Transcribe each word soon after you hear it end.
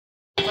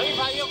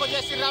को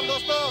जय श्री राम।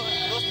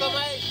 दोस्तों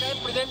मैं इस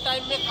टाइम प्रेजेंट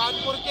टाइम में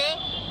कानपुर के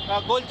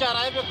गोल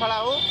चौराहे पे खड़ा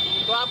हूँ।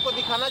 तो आपको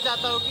दिखाना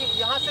चाहता हूँ कि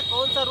यहाँ से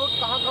कौन सा रूट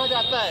कहाँ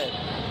जाता है।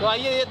 तो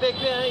आइए ये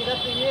देखते हैं।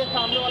 इधर से ये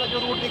सामने वाला जो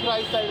रूट दिख रहा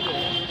है इस साइड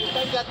में, इस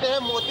साइड जाते हैं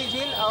मोती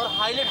झील और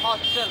हाईलाइट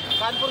हॉस्पिटल।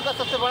 कानपुर का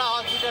सबसे बड़ा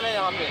हॉस्पिटल है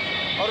यहाँ पे।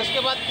 और उसके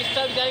बाद इस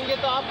साइड जाएंगे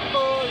तो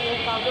आपको ये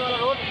सामने वाला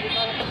रोड,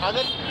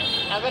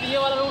 अगर ये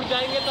वाला रूट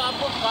जाएंगे तो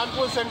आपको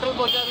कानपुर सेंट्रल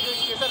पहुँचा, जो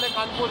स्टेशन है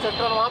कानपुर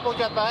सेंट्रल वहाँ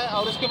पहुँचाता है।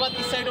 और उसके बाद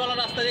इस साइड वाला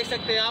रास्ता देख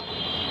सकते हैं आप,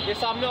 ये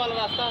सामने वाला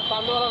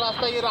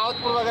रास्ता ये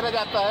रावतपुर वगैरह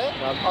जाता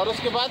है। और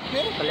उसके बाद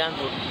फिर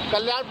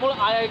कल्याणपुर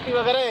IIT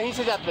वगैरह यहीं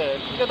से जाते हैं।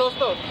 ठीक है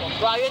दोस्तों,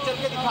 तो आइए चल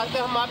के दिखाते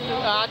हैं। हम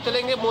आज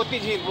चलेंगे मोती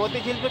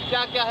झील पे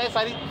क्या क्या है,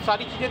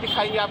 सारी चीज़ें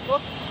दिखाएंगे आपको।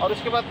 और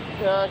उसके बाद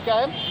क्या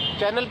है,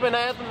 चैनल पे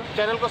नया है तो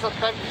चैनल को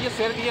सब्सक्राइब कीजिए,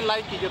 शेयर कीजिए,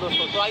 लाइक कीजिए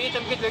दोस्तों। तो आइए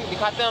चल के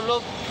दिखाते हैं। हम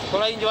लोग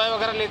थोड़ा इंजॉय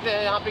वगैरह लेते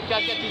हैं यहाँ पे क्या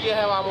क्या चीज़ें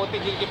हैं वहाँ मोती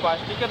झील के पास।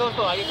 ठीक है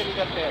दोस्तों, आइए चलिए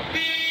करते हैं।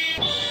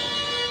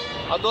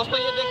 और दोस्तों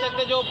ये देख सकते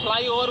हैं जो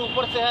फ्लाईओवर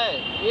ऊपर से है,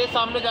 ये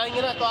सामने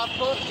जाएंगे ना तो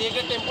आपको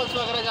JK टेम्पल्स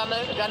वगैरह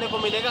जाने को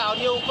मिलेगा। और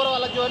ये ऊपर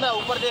वाला जो है ना,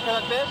 ऊपर देख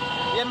सकते हैं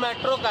ये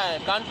मेट्रो का है,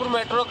 कानपुर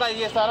मेट्रो का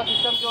ये सारा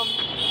सिस्टम। जो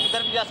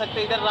इधर भी जा सकते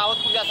हैं, इधर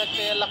रावतपुर जा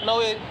सकते हैं,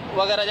 लखनऊ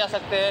वगैरह जा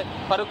सकते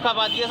हैं,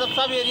 फर्रुखाबाद, ये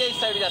सब एरिया इस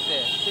साइड जाते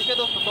हैं। ठीक है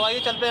दोस्तों, तो आइए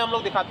चलते हैं, हम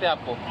लोग दिखाते हैं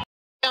आपको।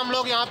 हम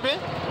लोग यहाँ पे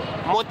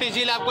मोती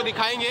झील आपको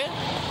दिखाएंगे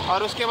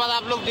और उसके बाद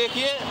आप लोग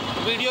देखिए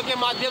वीडियो के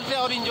माध्यम से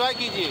और इंजॉय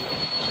कीजिए।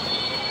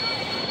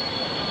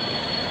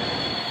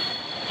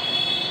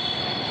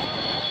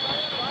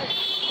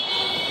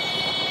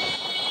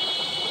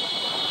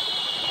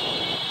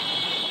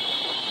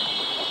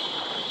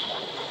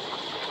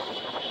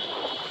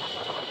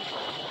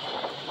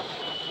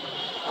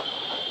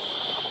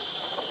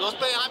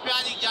 दोस्तों यहाँ पे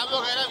आज एग्जाम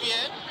वगैरह भी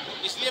है,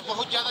 इसलिए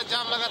बहुत ज़्यादा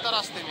जाम लगा था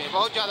रास्ते में,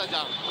 बहुत ज़्यादा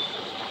जाम।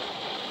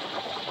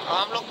 और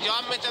हम लोग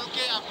जाम में चल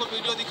के आपको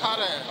वीडियो दिखा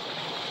रहे हैं।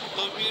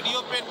 तो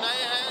वीडियो पे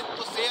नए हैं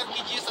तो शेयर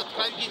कीजिए,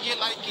 सब्सक्राइब कीजिए,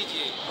 लाइक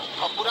कीजिए।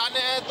 और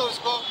पुराने हैं तो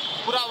इसको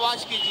पूरा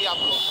वॉच कीजिए आप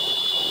लोग।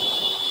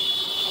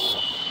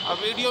 और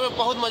वीडियो में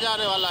बहुत मज़ा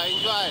आने वाला है,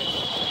 एंजॉय।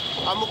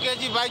 और मुकेश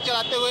जी बाइक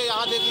चलाते हुए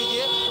यहाँ देख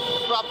लीजिए,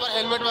 प्रॉपर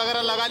हेलमेट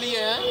वगैरह लगा लिए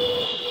हैं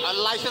और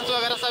लाइसेंस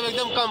वगैरह सब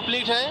एकदम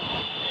कंप्लीट है,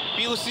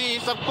 PUC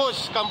सब कुछ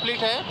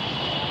कंप्लीट है।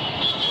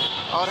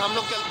 और हम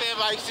लोग चलते हैं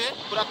बाइक से,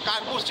 पूरा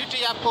कानपुर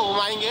सिटी आपको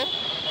घुमाएंगे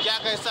क्या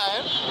कैसा है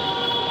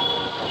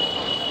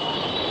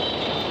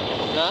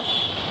ना।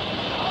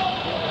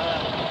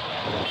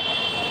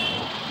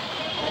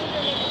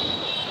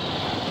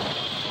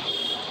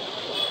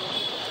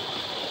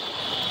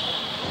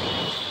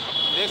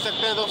 देख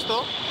सकते हैं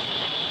दोस्तों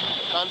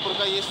कानपुर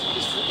का ये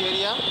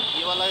एरिया,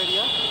 ये वाला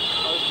एरिया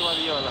और उसके बाद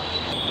ये वाला।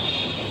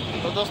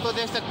 तो दोस्तों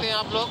देख सकते हैं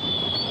आप लोग,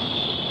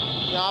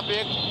 यहाँ पे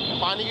एक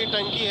पानी की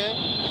टंकी है,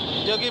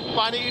 जो कि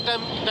पानी की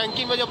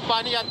टंकी में जब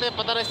पानी आते हैं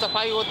पता नहीं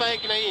सफाई होता है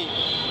कि नहीं,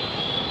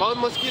 बहुत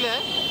मुश्किल है।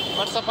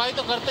 पर सफाई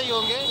तो करते ही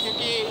होंगे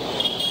क्योंकि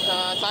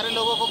सारे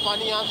लोगों को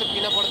पानी यहाँ से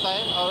पीना पड़ता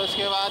है। और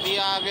उसके बाद ये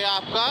आ गया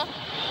आपका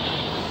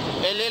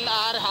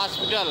LLR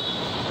हॉस्पिटल।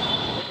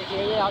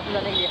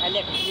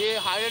 ये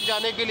हाईलाइट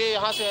जाने के लिए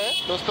यहाँ से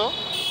है दोस्तों,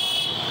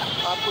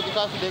 आपको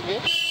दिखा से देंगे।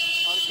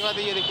 और उसके बाद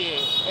ये देखिए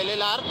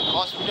LLR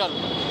हॉस्पिटल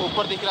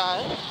ऊपर दिख रहा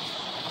है,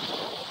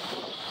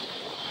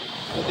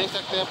 तो देख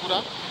सकते हैं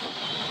पूरा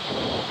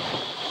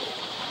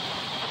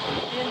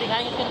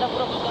दिखाएंगे इसके अंदर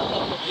पूरा।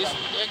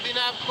 एक दिन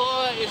आपको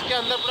इसके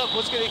अंदर पूरा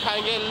घुस के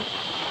दिखाएंगे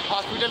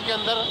हॉस्पिटल के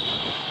अंदर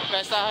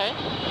कैसा है,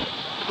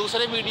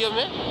 दूसरे वीडियो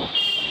में।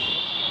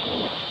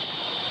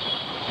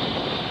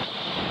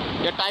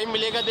 या टाइम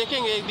मिलेगा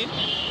देखेंगे एक दिन,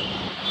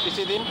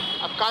 किसी दिन।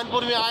 अब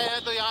कानपुर में आए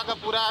हैं तो यहाँ का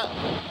पूरा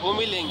घूम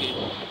ही लेंगे,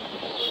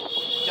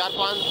 4,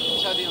 5,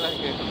 6 दिन रह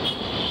के।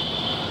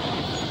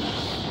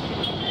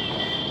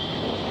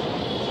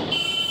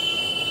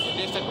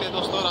 देख सकते हैं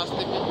दोस्तों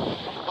रास्ते में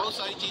बहुत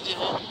सारी चीज़ें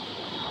हैं,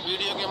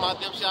 वीडियो के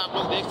माध्यम से आप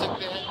लोग देख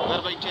सकते हैं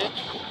घर बैठे।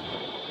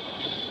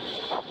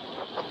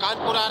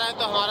 कानपुर आ रहा है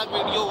तो हमारा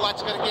वीडियो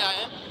वॉच करके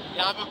आए।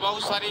 यहाँ पे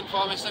बहुत सारी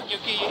इन्फॉर्मेशन,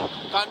 क्योंकि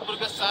कानपुर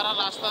का सारा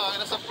रास्ता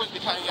वगैरह सब कुछ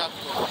दिखाएंगे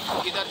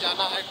आपको, किधर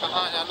जाना है,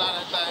 कहाँ जाना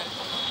रहता है,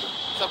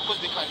 सब कुछ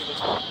दिखाएंगे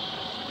दोस्तों।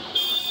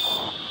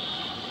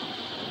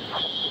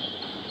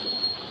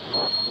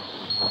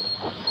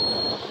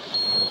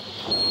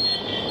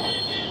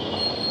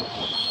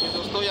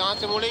 दोस्तों यहाँ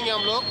से मुड़ेंगे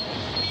हम लोग,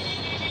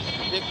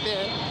 देखते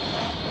हैं।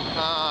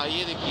 हाँ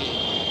ये देखिए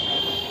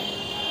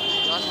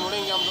यहाँ से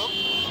मुड़ेंगे हम लोग।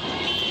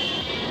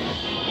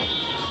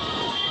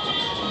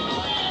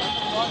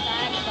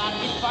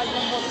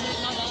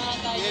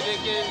 ये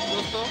देखिए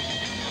दोस्तों,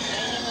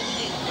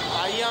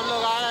 आइए हम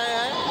लोग आ रहे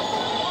हैं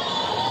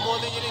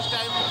मोती झील। इस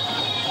टाइम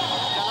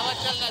जलवा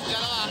चल रहा है,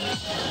 जलवा।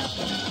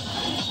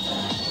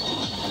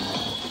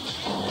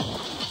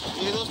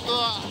 ये दोस्तों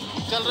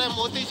चल रहे हैं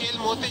मोती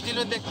झील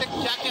में देखते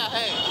क्या क्या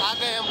है। आ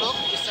गए हम लोग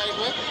इस साइड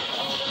में।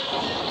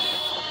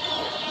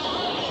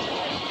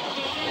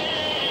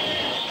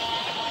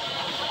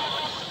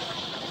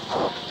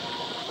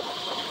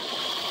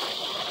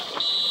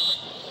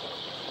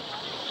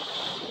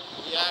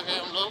 ये आ गए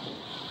हम लोग,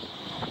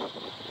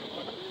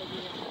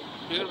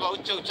 भीड़ बहुत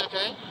चौचक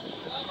है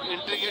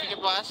एंट्री गेट के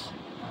पास।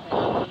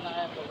 दोस्तों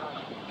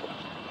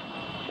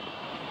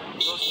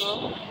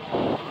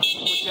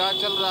कुछ यहाँ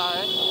चल रहा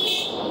है।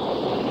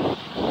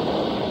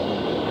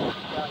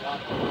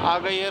 आ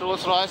गई है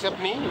रोल्स रॉयस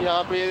अपनी,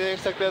 यहाँ पे देख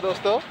सकते हैं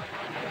दोस्तों,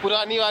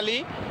 पुरानी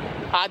वाली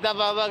आदा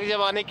बाबा के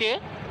ज़माने के।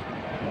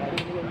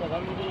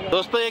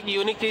 दोस्तों एक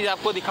यूनिक चीज़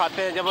आपको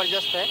दिखाते हैं,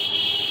 ज़बरदस्त है,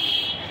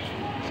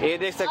 ये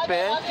देख सकते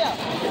हैं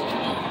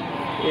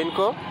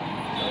इनको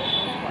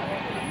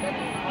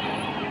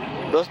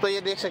दोस्तों,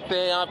 ये देख सकते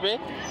हैं यहाँ पे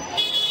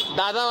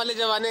दादा वाले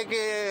ज़माने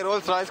के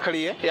रोल्स रॉयस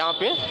खड़ी है यहाँ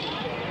पे।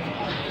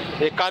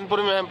 ये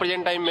कानपुर में हम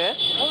प्रेजेंट टाइम में है,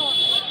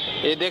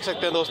 ये देख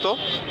सकते हैं दोस्तों,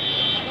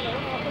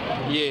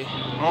 ये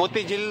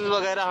मोती झील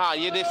वगैरह, हाँ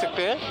ये देख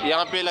सकते हैं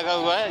यहाँ पे लगा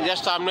हुआ है,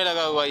 जस्ट सामने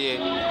लगा हुआ है। ये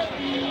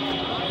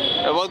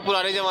बहुत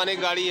पुराने ज़माने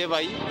की गाड़ी है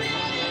भाई।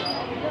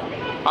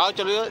 आओ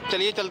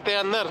चलिए चलते हैं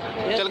अंदर,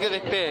 चल के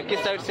देखते हैं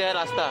किस साइड से है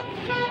रास्ता,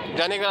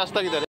 जाने का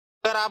रास्ता किधर है।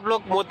 अगर आप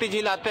लोग मोती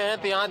झील आते हैं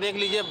तो यहाँ देख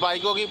लीजिए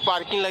बाइकों की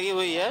पार्किंग लगी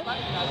हुई है,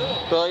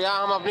 तो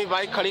यहाँ हम अपनी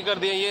बाइक खड़ी कर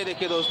दिए। ये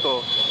देखिए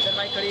दोस्तों,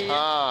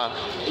 हाँ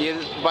ये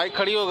बाइक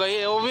खड़ी हो गई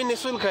है, वो भी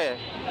निःशुल्क है,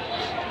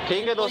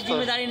 ठीक है दोस्तों,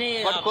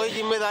 बट कोई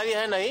जिम्मेदारी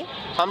है नहीं,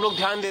 हम लोग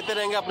ध्यान देते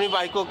रहेंगे अपनी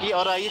बाइकों की।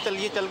 और आइए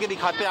चलिए चल के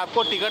दिखाते हैं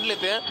आपको, टिकट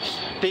लेते हैं।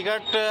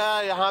 टिकट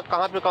यहाँ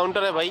कहाँ पे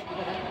काउंटर है भाई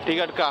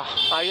टिकट का,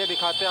 आइए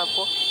दिखाते हैं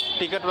आपको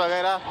टिकट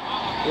वगैरह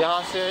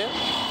यहाँ से है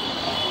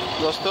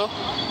दोस्तों।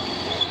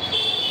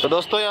 तो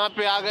दोस्तों यहाँ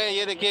पे आ गए,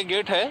 ये देखिए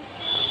गेट है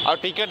और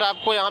टिकट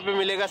आपको यहाँ पे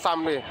मिलेगा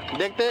सामने।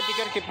 देखते हैं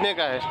टिकट कितने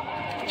का है,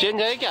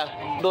 चेंज है क्या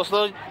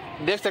दोस्तों,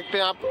 देख सकते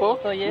हैं आपको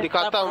तो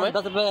दिखाता हूँ मैं।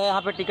 10 रुपये है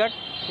यहाँ पे टिकट,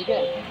 ठीक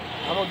है।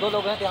 हम लोग 2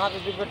 लोग हैं तो यहाँ पे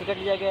 20 रुपये टिकट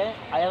लिया गया है।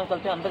 आया हम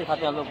चलते हैं अंदर,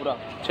 दिखाते हैं हम लोग पूरा।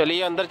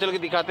 चलिए अंदर चल के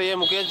दिखाते हैं।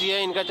 मुकेश जी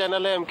है, इनका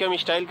चैनल है एमकेएम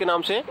स्टाइल के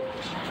नाम से।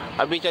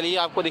 अभी चलिए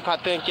आपको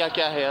दिखाते हैं क्या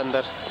क्या है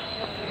अंदर।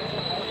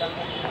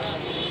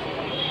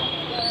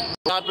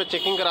 यहाँ पे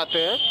चेकिंग कराते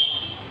हैं,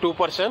 2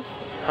 पर्सन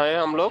है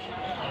हम लोग,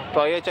 तो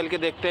आइए चल के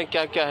देखते हैं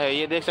क्या क्या है।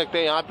 ये देख सकते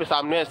हैं यहाँ पे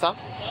सामने ऐसा,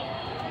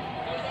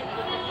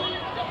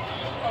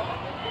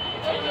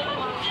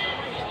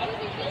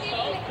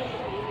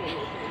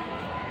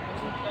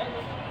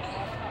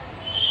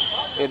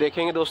 ये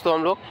देखेंगे दोस्तों,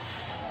 हम लोग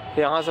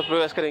यहाँ से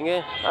प्रवेश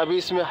करेंगे। अभी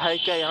इसमें है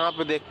क्या यहाँ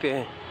पे देखते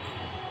हैं,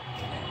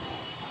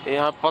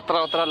 यहाँ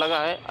पतरा वतरा लगा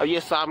है। अब ये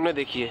सामने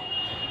देखिए,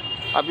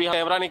 अभी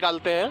कैमरा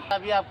निकालते हैं,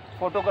 अभी आप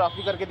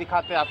फोटोग्राफी करके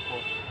दिखाते हैं आपको,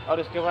 और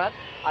उसके बाद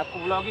आपको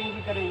ब्लॉगिंग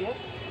भी करेंगे,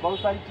 बहुत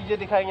सारी चीज़ें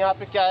दिखाएंगे यहाँ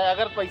पे क्या है।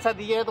 अगर पैसा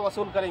दिए हैं तो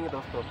वसूल करेंगे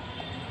दोस्तों,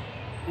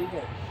 ठीक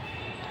है।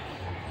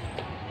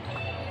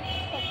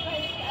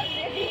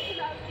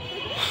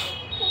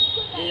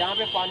 ये यहाँ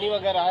पे पानी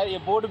वगैरह है, ये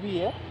बोर्ड भी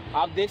है,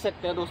 आप देख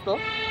सकते हैं दोस्तों,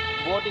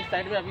 बोर्ड इस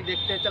साइड में। अभी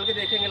देखते हैं, चल के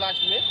देखेंगे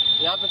लास्ट में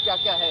यहाँ पे क्या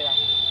क्या है। यहाँ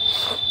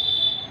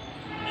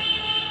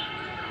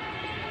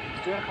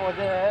पेड़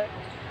पौधे हैं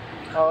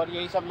और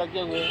यही सब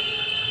लगे हुए हैं,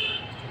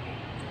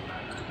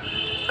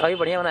 काफी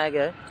बढ़िया बनाया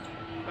गया है,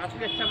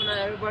 काफी अच्छा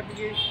बनाया है। बट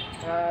ये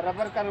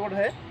रबर का रोड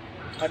है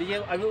और ये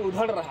अभी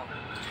उधड़ रहा।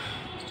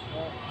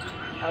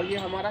 और ये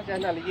हमारा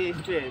चैनल, ये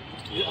इस पे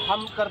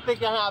हम करते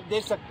क्या है आप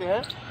देख सकते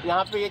हैं,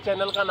 यहाँ पे ये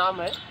चैनल का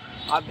नाम है,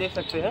 आप देख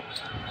सकते हैं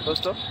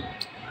दोस्तों,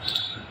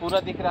 पूरा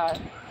दिख रहा है।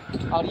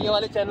 और ये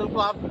वाले चैनल को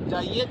आप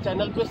जाइए,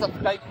 चैनल पे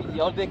सब्सक्राइब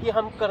कीजिए और देखिए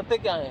हम करते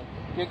क्या हैं,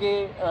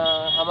 क्योंकि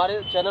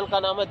हमारे चैनल का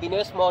नाम है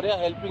दिनेश मौर्य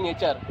हेल्पिंग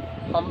नेचर।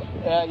 हम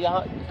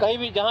यहाँ कहीं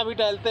भी जहाँ भी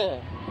टहलते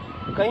हैं,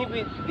 कहीं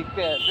भी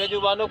दिखते हैं,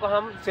 बेजुबानों को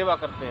हम सेवा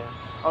करते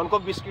हैं और उनको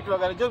बिस्किट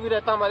वगैरह जो भी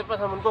रहता है हमारे पास,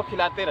 हम उनको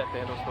खिलाते रहते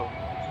हैं दोस्तों।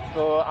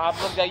 तो आप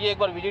लोग जाइए, एक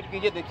बार विजिट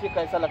कीजिए, देखिए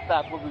कैसा लगता है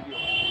आपको वीडियो,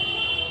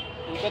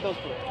 ठीक है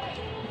दोस्तों।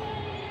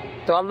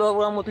 तो हम लोग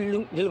पूरा मोती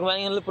झील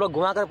घुमाएंगे, हम लोग पूरा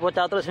घुमा कर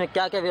पहुँचाते हैं इसमें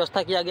क्या क्या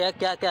व्यवस्था किया गया है,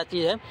 क्या क्या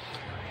चीज़ है।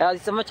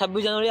 इस समय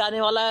 26 जनवरी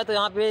आने वाला है, तो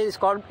यहाँ पे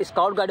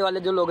स्काउट गाइड वाले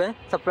जो लोग हैं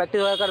सब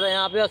प्रैक्टिस वगैरह कर रहे हैं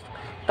यहाँ पे,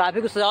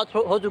 काफ़ी कुछ सजावट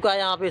हो चुका है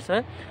यहाँ पे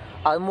इसमें।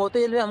 और मोती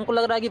झील में हमको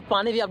लग रहा है कि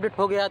पानी भी अपडेट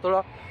हो गया है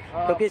थोड़ा,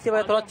 क्योंकि इसके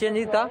वजह थोड़ा चेंज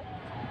ही था।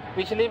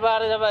 पिछली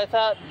बार जब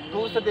ऐसा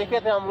दूर से देखे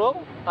थे हम लोग,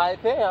 आए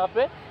थे यहाँ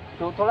पे,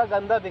 तो थोड़ा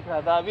गंदा दिख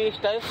रहा था, अभी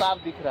इस टाइम साफ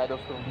दिख रहा है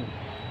दोस्तों।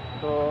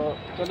 तो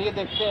चलिए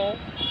देखते हैं।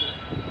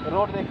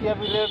 रोड देखिए,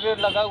 अभी रेड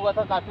लगा हुआ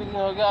था, काफ़ी दिन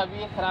हो गया, अभी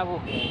ये खराब हो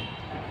गया है,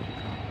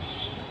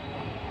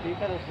 ठीक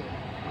है दोस्तों।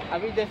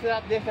 अभी जैसे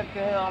आप देख सकते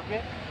हैं यहाँ पे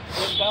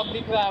एक डॉग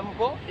दिख रहा है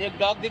हमको,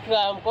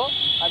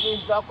 अभी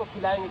इस डॉग को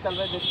खिलाएंगे, चल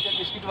रहे देखिए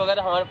बिस्किट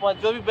वगैरह हमारे पास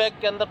जो भी बैग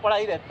के अंदर पड़ा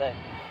ही रहता है।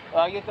 तो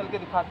आगे चल के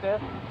दिखाते हैं,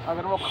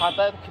 अगर वो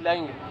खाता है तो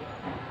खिलाएंगे।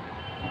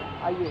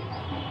 आइए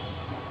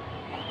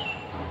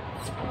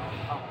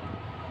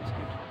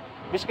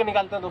बिस्किट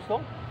निकालते हैं दोस्तों,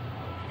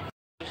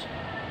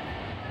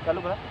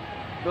 चलो भाई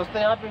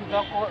दोस्तों। यहाँ पे इस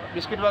डॉग को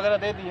बिस्किट वगैरह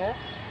दे दिए हैं,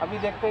 अभी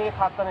देखते हैं ये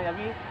खाता नहीं।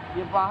 अभी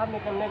ये बाहर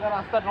निकलने का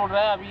रास्ता ढूंढ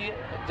रहा है, अभी ये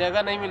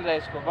जगह नहीं मिल रहा है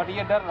इसको, बट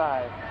ये डर रहा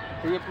है।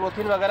 तो ये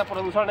पॉलीथीन वगैरह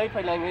प्रदूषण नहीं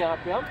फैलाएंगे यहाँ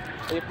पे हम,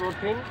 ये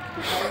पॉलीथीन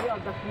उठाएंगे और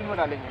डस्टबिन में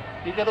डालेंगे,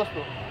 ठीक है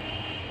दोस्तों।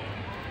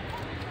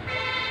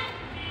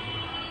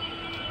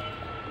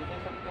 देख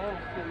सकते हैं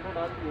इसके अंदर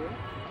डाल दिए।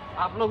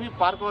 आप लोग भी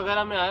पार्क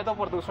वगैरह में आए तो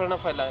प्रदूषण न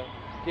फैलाएं,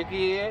 क्योंकि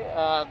ये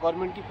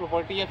गवर्नमेंट की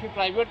प्रॉपर्टी या फिर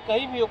प्राइवेट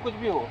कहीं भी हो, कुछ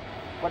भी हो,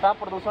 बट आप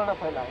प्रदूषण न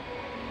फैलाएं।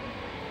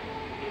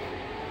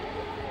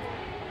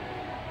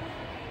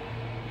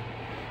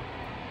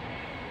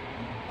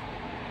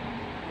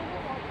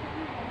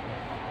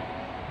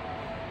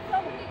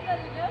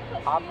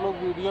 आप लोग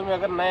वीडियो में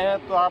अगर नए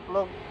हैं तो आप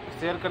लोग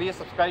शेयर करिए,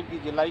 सब्सक्राइब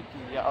कीजिए, लाइक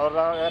कीजिए, और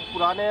अगर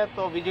पुराने हैं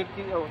तो विजिट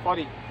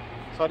कीजिए,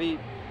 सॉरी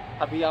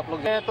अभी आप लोग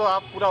हैं तो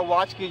आप पूरा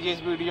वॉच कीजिए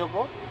इस वीडियो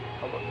को।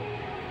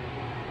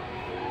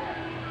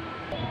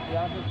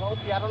 यहाँ पे बहुत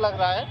प्यारा लग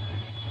रहा है।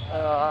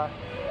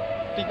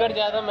 टिकट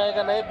ज़्यादा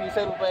महंगा नहीं, 20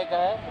 रुपये का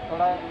है,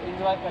 थोड़ा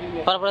एंजॉय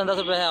करिए। पर पर्सन 10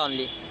 रुपये है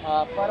ओनली।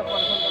 पर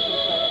पर्सन 10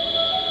 रुपये है।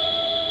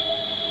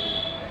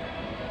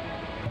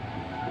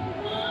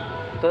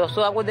 तो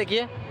दोस्तों आपको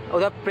देखिए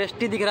उधर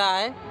प्रेस्टी दिख रहा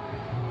है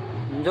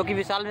जो कि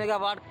विशाल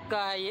मेगावाट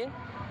का है। ये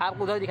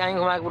आपको उधर दिखाएंगे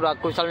घुमा के पूरा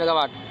विशाल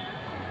मेगावाट।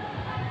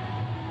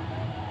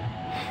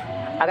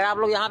 अगर आप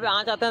लोग यहाँ पे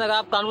आना चाहते हैं, अगर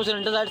आप कानपुर से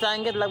सेंट्रल साइड से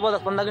आएंगे तो लगभग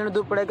 10-15 किलोमीटर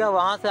दूर पड़ेगा।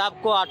 वहाँ से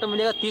आपको ऑटो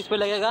मिलेगा, 30 रुपये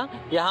लगेगा।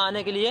 यहाँ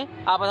आने के लिए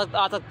आप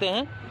आ सकते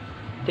हैं,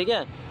 ठीक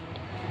है।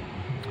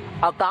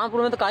 और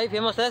कानपुर में तो काफ़ी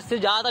फेमस है,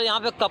 सिर्फ ज़्यादातर यहाँ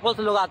पे कपल्स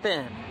लोग आते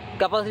हैं,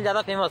 कपल्स से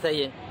ज़्यादा फेमस है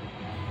ये।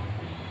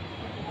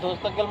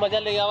 दोस्तों कल मजा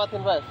ले आवा थे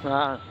बस।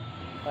 हाँ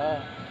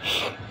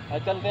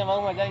चलते हैं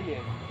वहाँ, मजा ही है।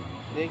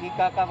 देखिए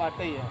का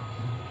बाटे ही है,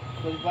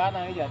 कुछ बात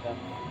नहीं जाता।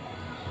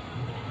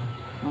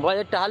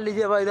 बस टहल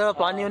लीजिए, बस इधर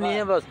पानी वानी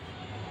है, बस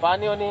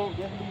पानी वानी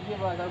देख लीजिए,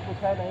 बस और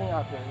कुछ है नहीं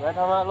यहाँ पे।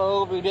 बैठा हमारे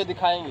लोगों को वीडियो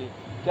दिखाएंगे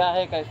क्या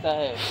है कैसा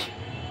है।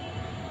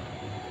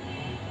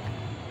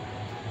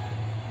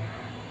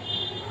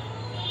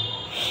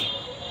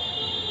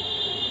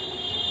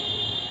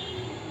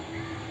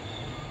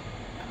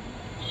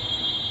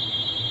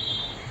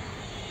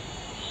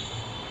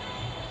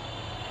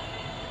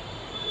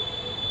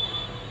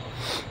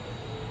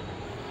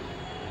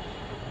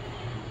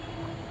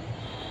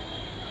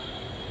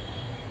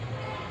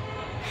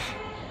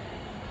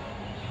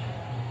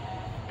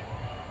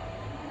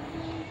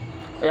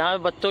 यहाँ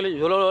पे बच्चों के लिए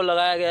झूला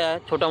लगाया गया है,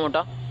 छोटा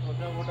मोटा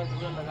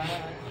झूला लगाया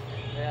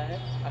गया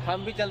है।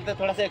 हम भी चलते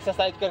थोड़ा सा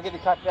एक्सरसाइज करके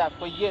दिखाते हैं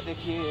आपको। ये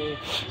देखिए,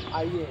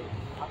 आइए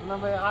अपना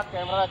मैं यहाँ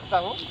कैमरा रखता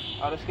हूँ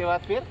और उसके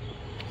बाद फिर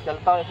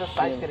चलता हूँ,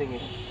 एक्सरसाइज करेंगे,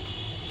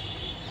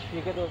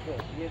 ठीक है दोस्तों।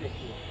 ये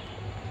देखिए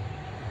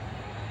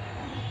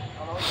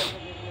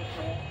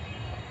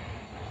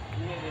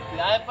ये देखिए,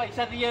 आए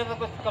पैसा दिए तो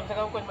कुछ कम से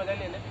कम कुछ मजा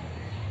ले ले।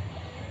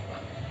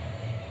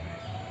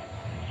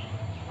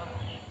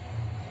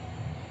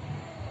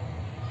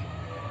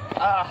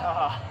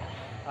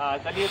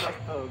 चलिए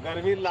दोस्तों,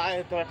 गर्मी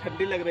लाए थोड़ा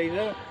ठंडी लग रही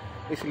है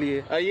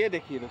इसलिए। ये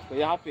देखिए दोस्तों,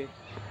 यहाँ पे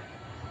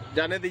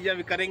जाने दीजिए,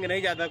 अभी करेंगे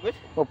नहीं ज़्यादा कुछ,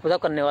 वो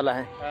पुशअप करने वाला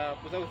है।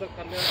 पुशअप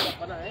करने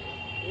वाला बना है।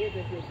 ये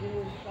देखिए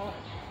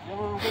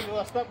उनकी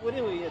व्यवस्था पूरी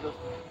हुई है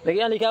दोस्तों। देखिए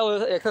यहाँ लिखा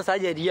है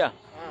एक्सरसाइज एरिया।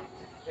 हाँ,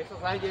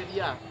 एक्सरसाइज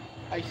एरिया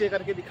ऐसे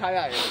करके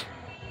दिखाया है।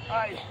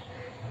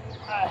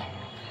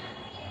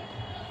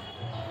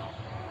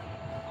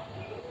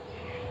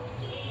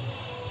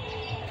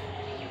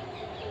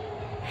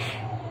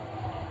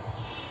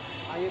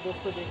 आइए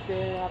दोस्तों देखते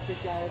हैं यहाँ पे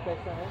क्या है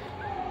कैसा है।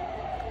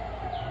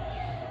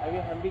 अभी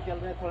हम भी चल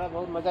रहे हैं, थोड़ा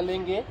बहुत मजा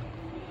लेंगे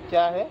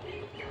क्या है।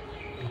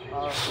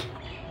 और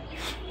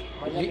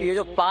ये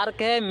जो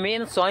पार्क है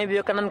मेन स्वामी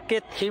विवेकानंद के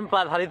थीम पर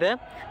आधारित है।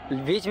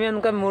 बीच में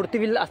उनका मूर्ति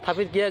भी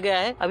स्थापित किया गया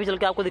है, अभी चल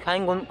के आपको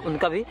दिखाएंगे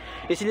उनका भी,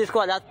 इसलिए इसको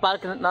आजाद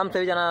पार्क नाम से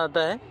भी जाना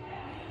जाता है।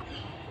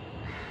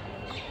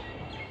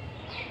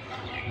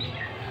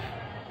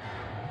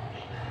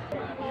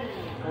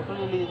 फोटो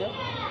ले लीजिए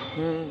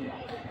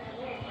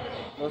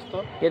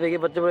दोस्तों। ये देखिए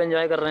बच्चे बड़े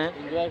एंजॉय कर रहे हैं,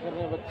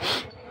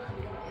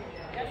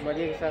 बच्चे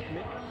मजे के साथ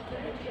में।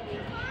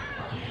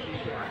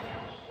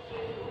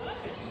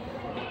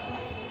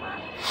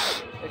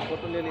 एक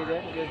फोटो ले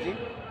लीजिए जी।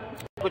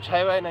 कुछ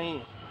है वह नहीं,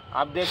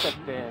 आप देख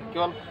सकते हैं,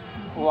 केवल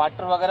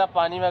वाटर वगैरह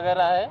पानी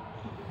वगैरह है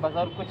बस,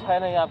 और कुछ है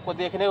नहीं। आपको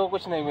देखने को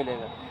कुछ नहीं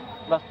मिलेगा,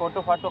 बस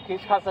फोटो फाटो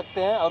खींच खा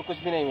सकते हैं और कुछ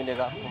भी नहीं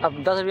मिलेगा।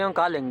 अब 10 रुपये में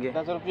कहाँ लेंगे,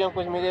 10 रुपये में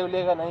कुछ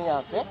मिलेगा नहीं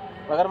यहाँ पे।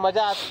 मगर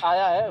मज़ा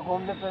आया है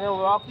घूमने फिरने,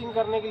 वॉकिंग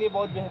करने के लिए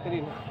बहुत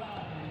बेहतरीन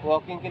है,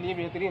 वॉकिंग के लिए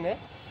बेहतरीन है।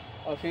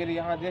 और फिर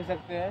यहाँ देख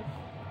सकते हैं,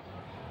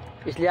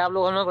 इसलिए आप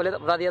लोगों ने पहले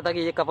बता दिया था कि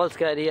ये कपल्स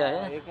का एरिया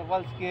है। ये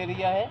कपल्स का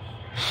एरिया है,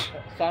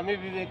 स्वामी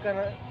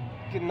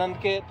विवेकानंद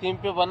के थीम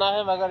पे बना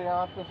है, मगर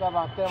यहाँ पे सब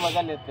आते हैं,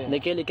 मजा लेते हैं।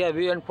 देखिए लिखा है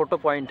व्यू एंड फोटो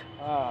पॉइंट,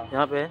 हाँ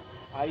यहाँ पे है।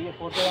 आइए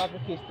फोटो यहाँ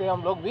पे खींचते हैं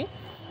हम लोग भी,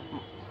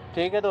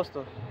 ठीक है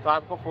दोस्तों। तो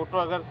आपको फोटो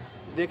अगर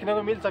देखने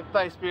को मिल सकता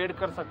है, इस पे ऐड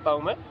कर सकता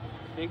हूँ मैं,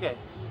 ठीक है।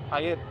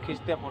 आइए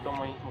खींचते हैं फोटो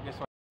मुकेश।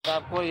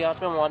 आपको यहाँ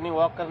पे मॉर्निंग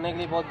वॉक करने के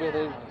लिए बहुत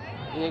बेहतरीन है।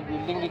 एक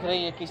बिल्डिंग दिख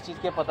रही है, किस चीज़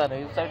के पता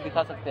नहीं, उस साइड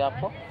दिखा सकते हैं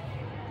आपको।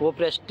 वो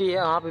प्रेस्टी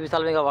है, वहाँ पे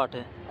विशाल मेगावाट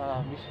है। हाँ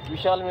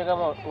विशाल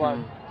मेगावाट,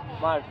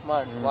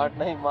 वाट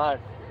नहीं मार्ट।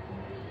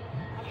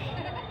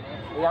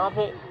 यहाँ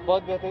पे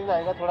बहुत बेहतरीन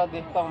आएगा, थोड़ा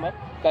देखता हूँ मैं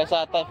कैसा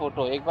आता है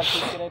फोटो, एक बार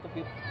खींच के रहे तो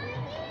फिर।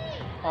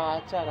 हाँ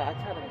अच्छा रहा।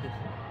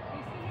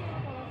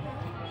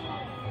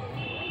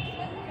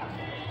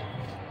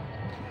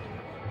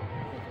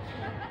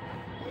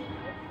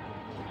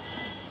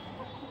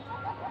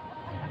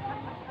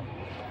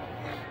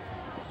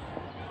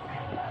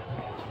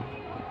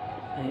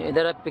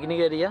 इधर है पिकनिक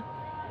एरिया,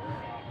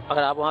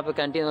 अगर आप वहाँ पे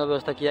कैंटीन का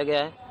व्यवस्था किया गया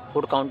है,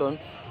 फूड काउंटर,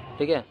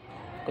 ठीक है,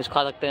 कुछ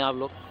खा सकते हैं आप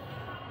लोग।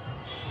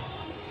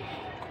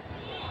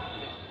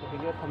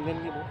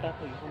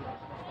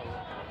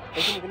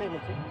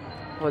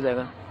 हो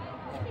जाएगा।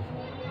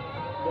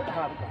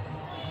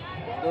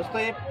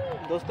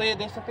 दोस्तों ये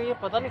देख सकते हैं, ये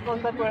पता नहीं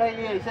कौन सा पेड़ है,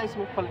 ये ऐसा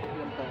इसमें फल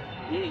लगता है।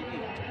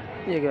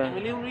 ये क्या है?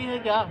 मिली हुई है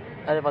क्या?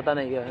 अरे पता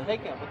नहीं क्या है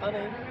क्या, पता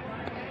नहीं।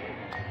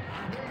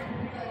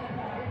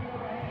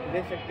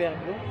 देख सकते हैं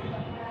आप लोग।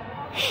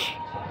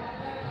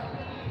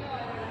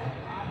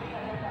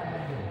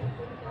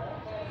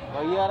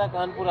 भैया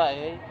कानपुर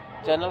आए,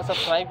 चैनल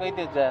सब्सक्राइब कर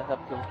दे जाए,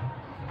 सबको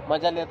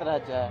मजा लेते रह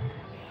जाए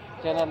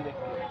चैनल देख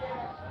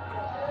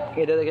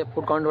के। इधर देखिए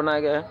फूड काउंट बनाया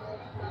गया है,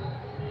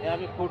 यहाँ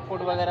पे फूड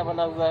कोर्ट वगैरह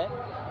बना हुआ है।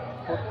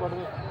 फूड कोर्ट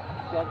में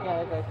क्या क्या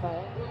है, कैसा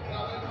है,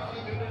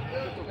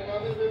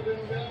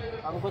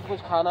 हमको कुछ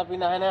खाना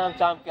पीना है ना, हम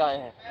शाम के आए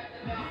हैं।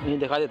 नहीं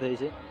दिखा देते हैं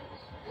इसे।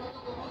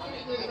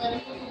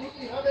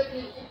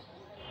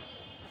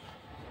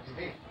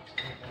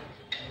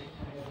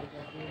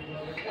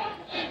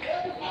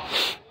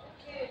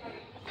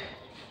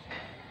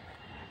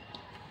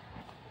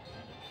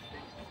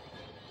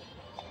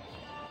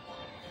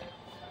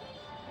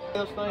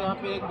 दोस्तों यहाँ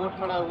पे एक बोट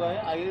खड़ा हुआ है,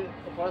 आइए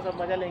थोड़ा सा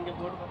मजा लेंगे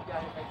बोट में, क्या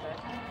है कैसा है।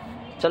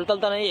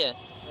 चलता नहीं है,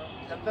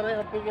 चलता नहीं,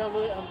 हम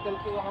चल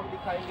के वहाँ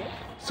दिखाएंगे।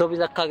 सो भी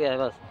रखा गया है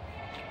बस।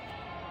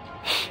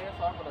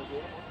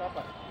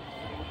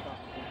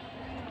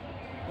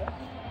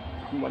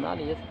 बना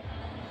लीजिए।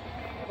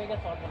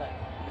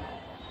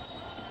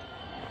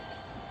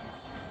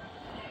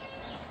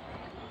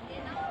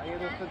 आइए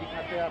दोस्तों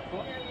दिखाते हैं आपको।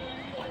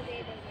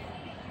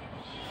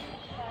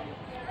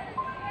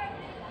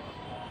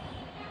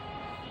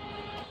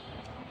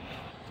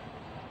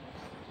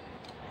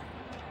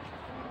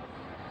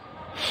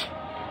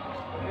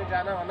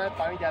 जाना होना है,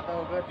 पानी ज़्यादा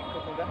होगा,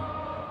 दिक्कत होगा।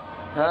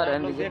 हाँ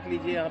रहने दीजिए। देख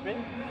लीजिए यहाँ पे,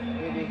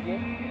 ये देखिए।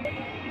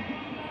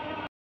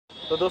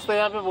 तो दोस्तों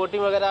यहाँ पे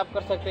बोटिंग वगैरह आप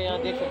कर सकते हैं,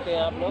 यहाँ देख सकते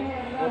हैं आप लोग।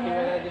 बोटिंग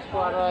वगैरह जिसको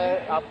आना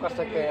है आप कर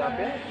सकते हैं यहाँ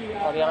पे।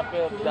 और यहाँ पे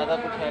ज़्यादा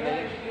कुछ है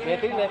नहीं,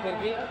 बेहतरीन है फिर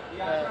भी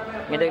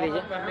ये देख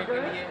लीजिए, करने के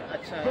लिए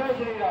अच्छा है।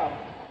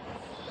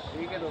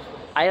 ठीक है दोस्तों,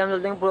 आइए हम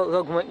चलते हैं,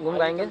 पूरा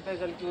घूम आएंगे।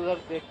 चल के उधर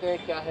देखते हैं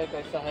क्या है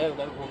कैसा है,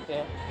 उधर घूमते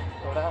हैं।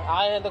 थोड़ा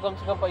आए हैं तो कम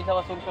से कम पैसा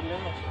वसूल कर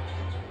लेना।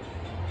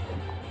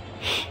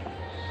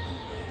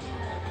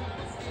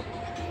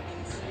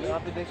 यहाँ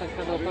पे देख सकते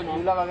हैं दोस्तों,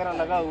 झूला वगैरह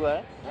लगा हुआ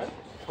है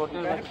छोटे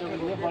बच्चों के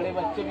लिए,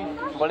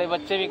 बड़े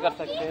बच्चे भी कर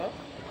सकते हैं।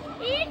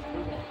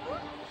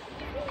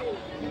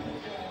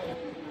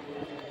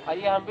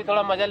 आइए हम भी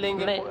थोड़ा मजा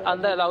लेंगे। नहीं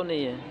अंदर अलाउ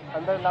नहीं है,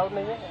 अंदर अलाउ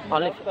नहीं है,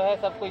 ऑनली तो है,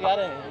 सबको जा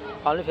रहे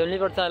हैं। ऑनली फैमिली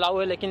पर्सन अलाउ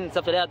है, लेकिन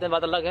सब चले जाते हैं,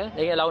 बात अलग है,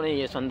 लेकिन अलाउ नहीं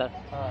है इसके अंदर।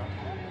 हाँ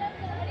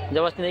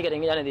जबरदस्ती नहीं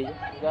करेंगे, जाने दीजिए,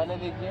 जाने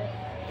दीजिए।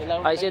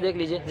 ऐसे देख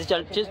लीजिए,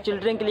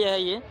 चिल्ड्रन के लिए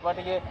है ये। बट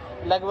ये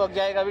लगभग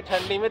जाएगा, अभी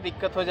ठंडी में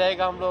दिक्कत हो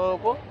जाएगा हम लोगों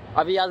को।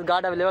 अभी आज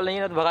गार्ड अवेलेबल नहीं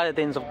है तो भगा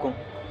देते हैं इन सबको,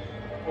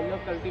 तो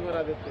लोग कल्टी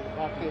बना देते हैं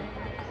बाकी।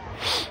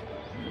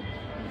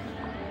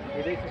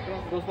 ये देख सकते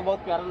हैं दोस्तों,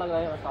 बहुत प्यारा लग रहा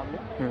है यहाँ सामने,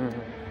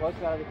 बहुत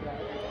प्यारा दिख रहा है।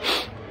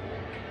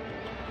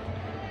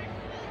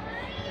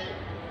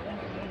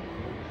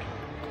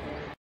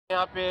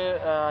 यहाँ पे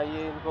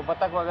ये इनको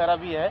बतख वगैरह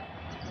भी है,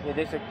 ये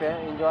देख सकते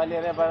हैं, इंजॉय ले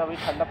रहे हैं। अभी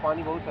ठंडा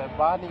पानी बहुत है,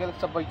 बाहर निकल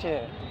सब बैठे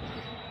हैं।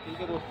 ठीक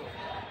है दोस्तों,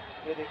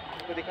 ये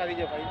देखो, दिखा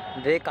दीजिए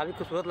भाई। देख काफी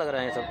खूबसूरत लग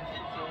रहे हैं सब।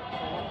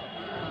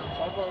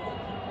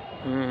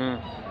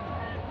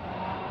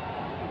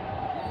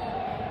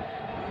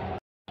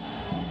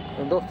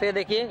 तो दोस्तों ये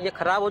देखिए, ये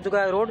खराब हो चुका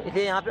है रोड,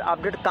 इसलिए यहाँ पे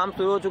अपडेट काम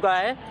शुरू हो चुका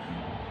है।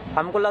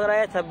 हमको लग रहा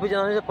है 26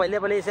 जनवरी से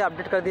पहले इसे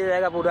अपडेट कर दिया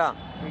जाएगा पूरा।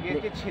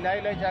 ये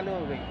छिलाई चालू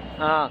हो गई।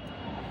 हाँ,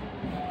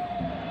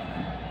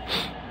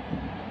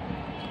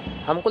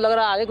 हमको लग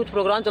रहा है आगे कुछ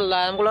प्रोग्राम चल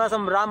रहा है, हमको लग रहा है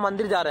हम राम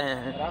मंदिर जा रहे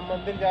हैं। राम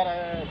मंदिर जा रहे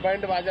हैं,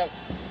 बैंड बाजा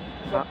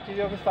सब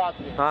चीजों के साथ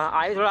में। हाँ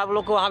आइए थोड़ा आप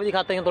लोग को वहाँ भी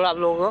दिखाते हैं, थोड़ा आप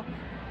लोगों को।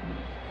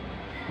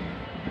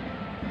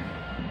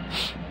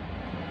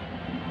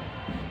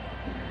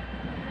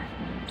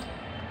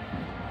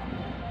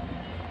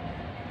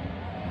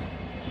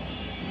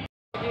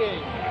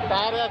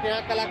 टायर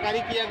यहाँ कलाकारी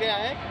किया गया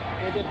है।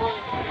 ये देखो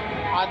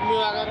आदमी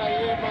वगैरह,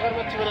 ये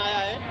मगरमच्छ बनाया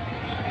है,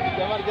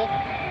 जबरदस्त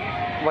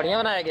बढ़िया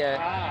बनाया गया है।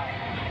 हाँ,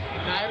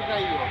 टायर का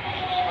ही है।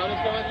 और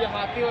उसके बाद ये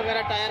हाथी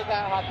वगैरह, टायर का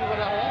हाथी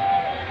बना है।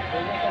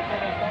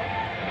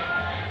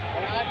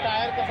 और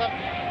टायर का सब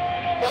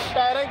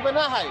टायर एक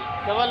बना है,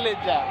 डबल ले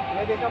जा।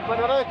 ये देखो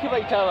बना रखी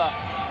बैठा हुआ,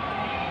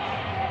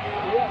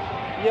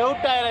 ये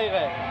टायर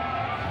है।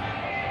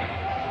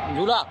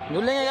 झूला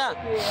झूलेंगे क्या?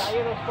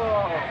 आइए दोस्तों,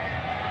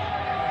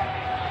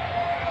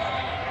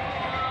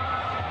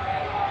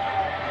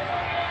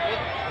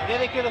 ये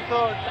देखिए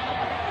दोस्तों,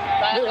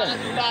 टायर का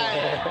झूला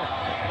है,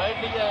 बैठ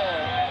लीजिए,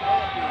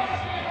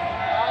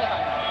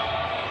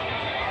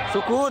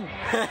 सुकून।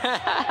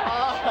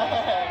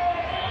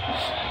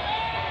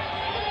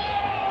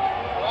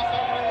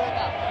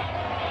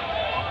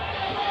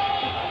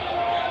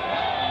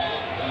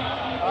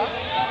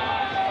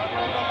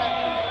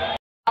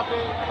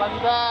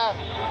 बंदर,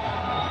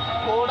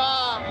 घोड़ा,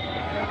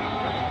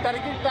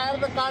 टर्की टायर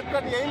में काट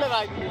यही लगा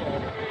दिए।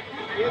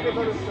 ये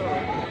देखो दोस्तों,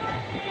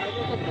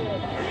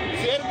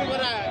 शेर भी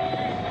बना है,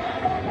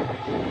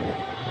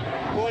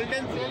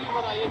 गोल्डन शेर भी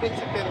बना, ये देख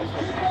सकते हैं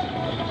दोस्तों।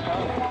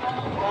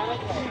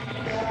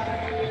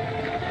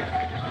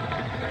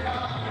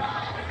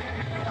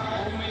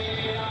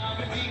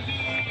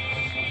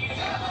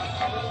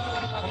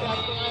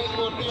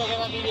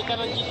 जगह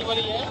विवेकानंद जी की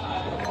बनी है।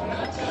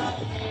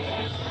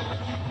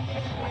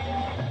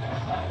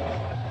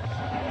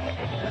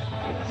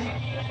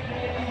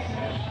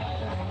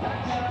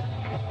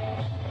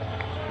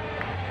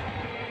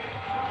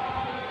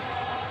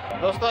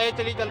 दोस्तों ये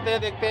चलिए चलते हैं,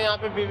 देखते हैं यहाँ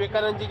पे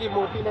विवेकानंद जी की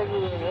मूर्ति लगी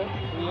हुई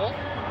है।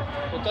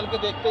 तो चल के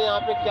देखते हैं यहाँ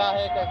पे क्या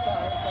है, कैसा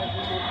है,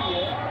 कैसी मूर्ति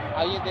है।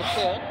 आइए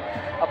देखते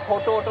हैं। अब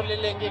फोटो वोटो ले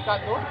लेंगे एक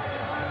आध दो।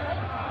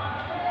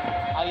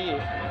 आइए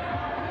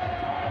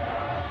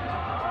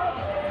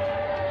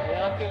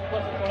यहाँ के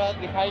ऊपर से थोड़ा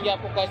दिखाएंगे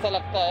आपको कैसा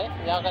लगता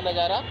है यहाँ का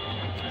नज़ारा।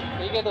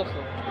 ठीक है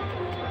दोस्तों,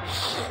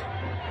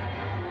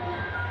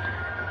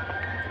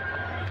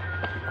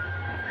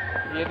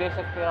 ये देख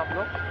सकते हैं आप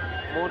लोग,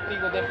 मूर्ति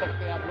को देख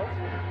सकते हैं आप लोग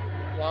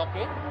यहाँ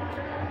पे।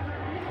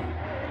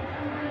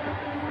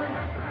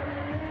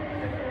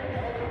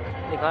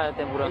 दिखा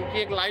देते हैं पूरा।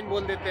 उनकी एक लाइन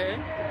बोल देते हैं,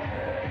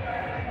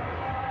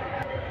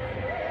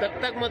 तब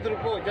तक मत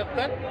रुको जब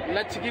तक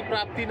लक्ष्य की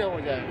प्राप्ति न हो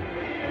जाए।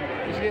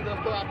 इसलिए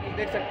दोस्तों आप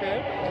देख सकते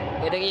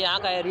हैं, ये देखिए यहाँ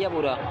का एरिया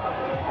पूरा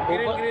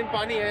ग्रीन ग्रीन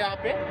पानी है यहाँ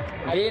पे।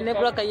 ग्रीन ने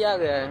पूरा कई आ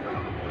गया है,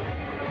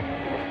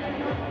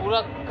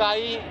 पूरा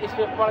काई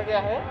इसमें पड़ गया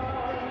है।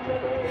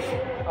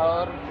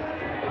 और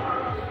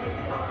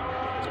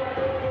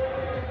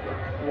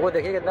वो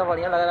देखिए कितना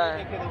बढ़िया लग रहा है।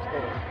 देखिए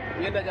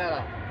दोस्तों ये नज़ारा,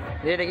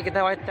 ये देखिए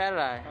कितना बढ़िया तैर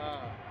रहा है। हाँ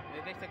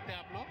ये देख सकते हैं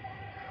आप लोग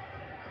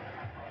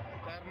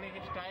तैरने की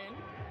स्टाइल।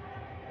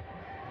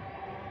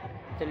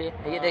 चलिए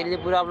ये देख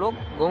लीजिए पूरा, आप लोग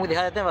घूम के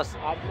दिखा देते हैं बस।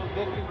 आप लोग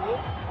देख लीजिए।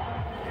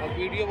 और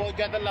वीडियो बहुत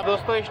ज़्यादा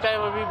दोस्तों इस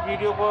टाइम अभी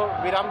वीडियो को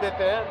विराम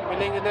देते हैं,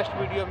 मिलेंगे नेक्स्ट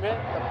वीडियो में।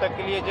 तब तक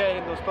के लिए जय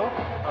हिंद दोस्तों।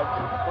 अब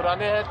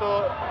पुराने हैं तो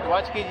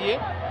वॉच कीजिए,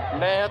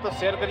 नए हैं तो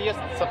शेयर करिए,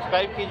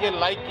 सब्सक्राइब कीजिए,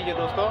 लाइक कीजिए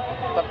दोस्तों।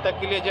 तब तक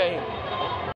के लिए जय हिंद।